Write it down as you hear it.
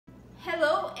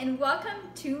Hello and welcome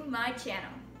to my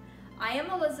channel. I am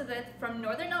Elizabeth from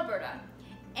Northern Alberta,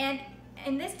 and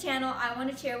in this channel I want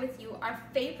to share with you our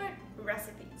favorite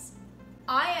recipes.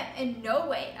 I am in no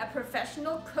way a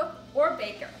professional cook or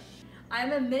baker. I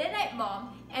am a Mennonite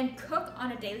mom and cook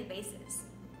on a daily basis.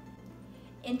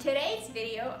 In today's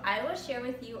video, I will share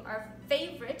with you our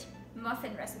favorite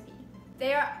muffin recipe.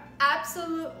 They are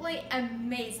absolutely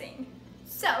amazing.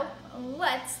 So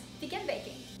let's begin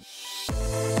baking.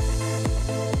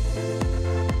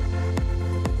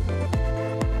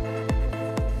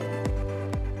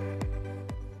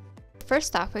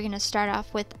 First off, we're going to start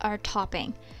off with our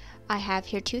topping. I have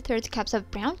here 2/3 cups of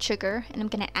brown sugar, and I'm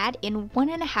going to add in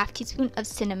 1.5 teaspoons of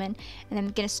cinnamon, and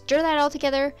I'm going to stir that all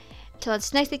together until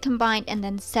it's nicely combined and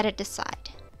then set it aside.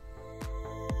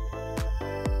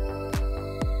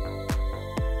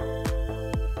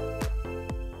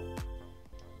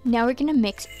 Now we're going to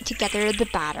mix together the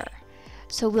batter.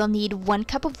 So we'll need 1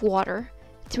 cup of water,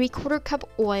 3/4 cup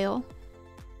oil,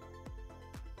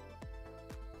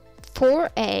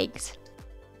 4 eggs,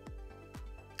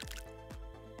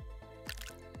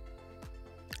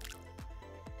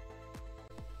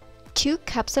 2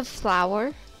 cups of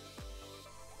flour,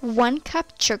 1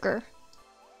 cup sugar,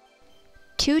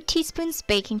 2 teaspoons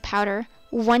baking powder,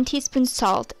 1 teaspoon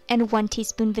salt, and 1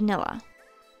 teaspoon vanilla.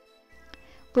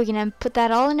 We're going to put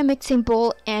that all in a mixing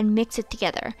bowl and mix it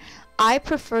together. I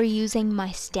prefer using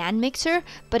my stand mixer,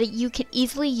 but you can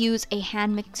easily use a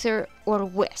hand mixer or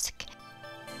whisk.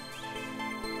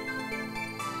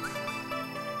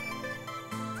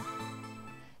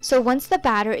 So once the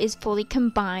batter is fully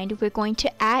combined, we're going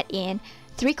to add in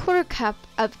 3/4 cup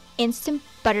of instant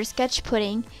butterscotch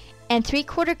pudding and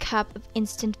 3/4 cup of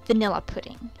instant vanilla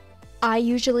pudding. I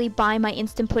usually buy my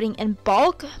instant pudding in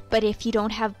bulk, but if you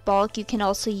don't have bulk, you can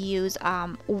also use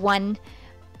 1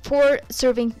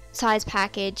 4-serving size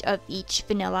package of each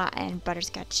vanilla and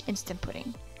butterscotch instant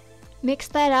pudding. Mix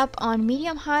that up on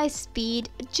medium-high speed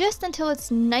just until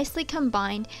it's nicely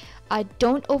combined.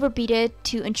 Don't overbeat it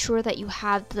to ensure that you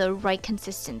have the right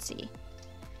consistency.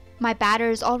 My batter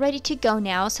is all ready to go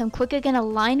now, so I'm quickly going to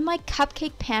line my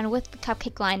cupcake pan with the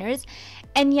cupcake liners.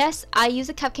 And yes, I use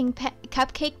a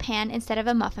cupcake pan instead of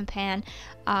a muffin pan.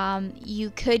 You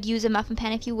could use a muffin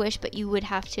pan if you wish, but you would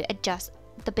have to adjust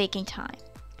the baking time.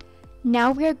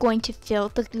 Now we are going to fill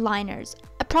the liners,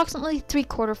 approximately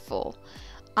 3/4 full.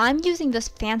 I'm using this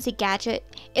fancy gadget.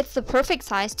 It's the perfect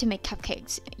size to make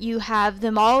cupcakes. You have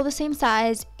them all the same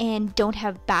size and don't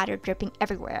have batter dripping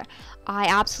everywhere. I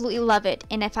absolutely love it,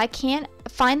 and if I can't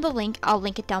find the link, I'll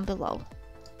link it down below.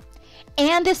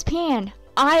 And this pan,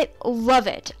 I love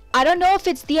it. I don't know if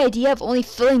it's the idea of only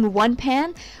filling 1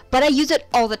 pan, but I use it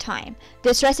all the time.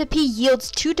 This recipe yields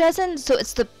 2 dozen, so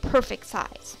it's the perfect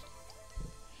size.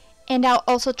 And I'll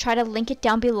also try to link it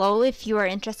down below if you are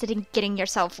interested in getting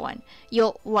yourself one.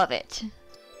 You'll love it.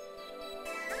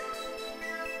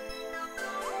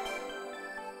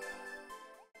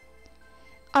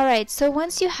 Alright, so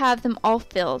once you have them all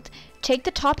filled, take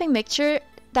the topping mixture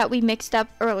that we mixed up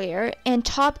earlier and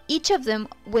top each of them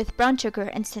with brown sugar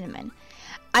and cinnamon.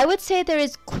 I would say there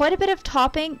is quite a bit of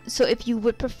topping, so if you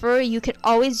would prefer, you could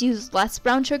always use less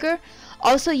brown sugar.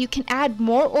 Also, you can add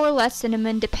more or less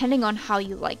cinnamon depending on how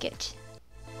you like it.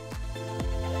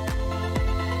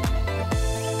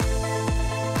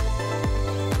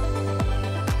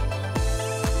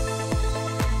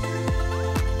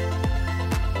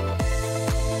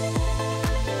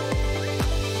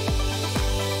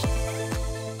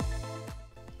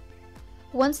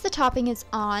 Once the topping is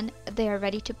on, they are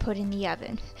ready to put in the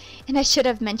oven. And I should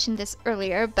have mentioned this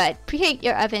earlier, but preheat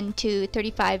your oven to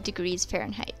 35 degrees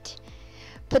Fahrenheit.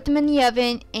 Put them in the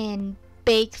oven and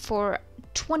bake for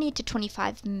 20 to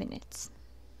 25 minutes.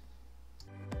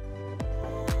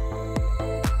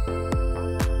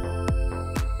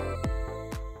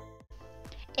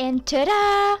 And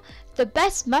ta-da! The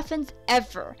best muffins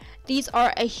ever! These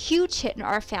are a huge hit in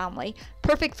our family,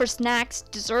 perfect for snacks,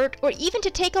 dessert, or even to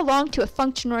take along to a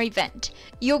function or event.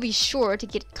 You'll be sure to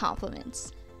get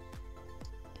compliments.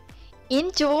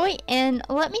 Enjoy and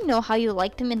let me know how you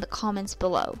like them in the comments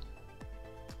below.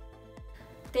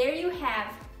 There you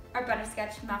have our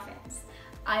butterscotch muffins.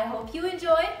 I hope you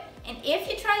enjoy, and if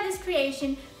you try this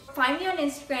creation, find me on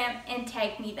Instagram and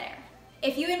tag me there.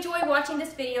 If you enjoy watching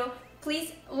this video,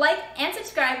 please like and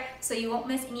subscribe so you won't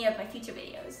miss any of my future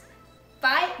videos.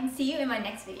 Bye and see you in my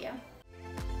next video.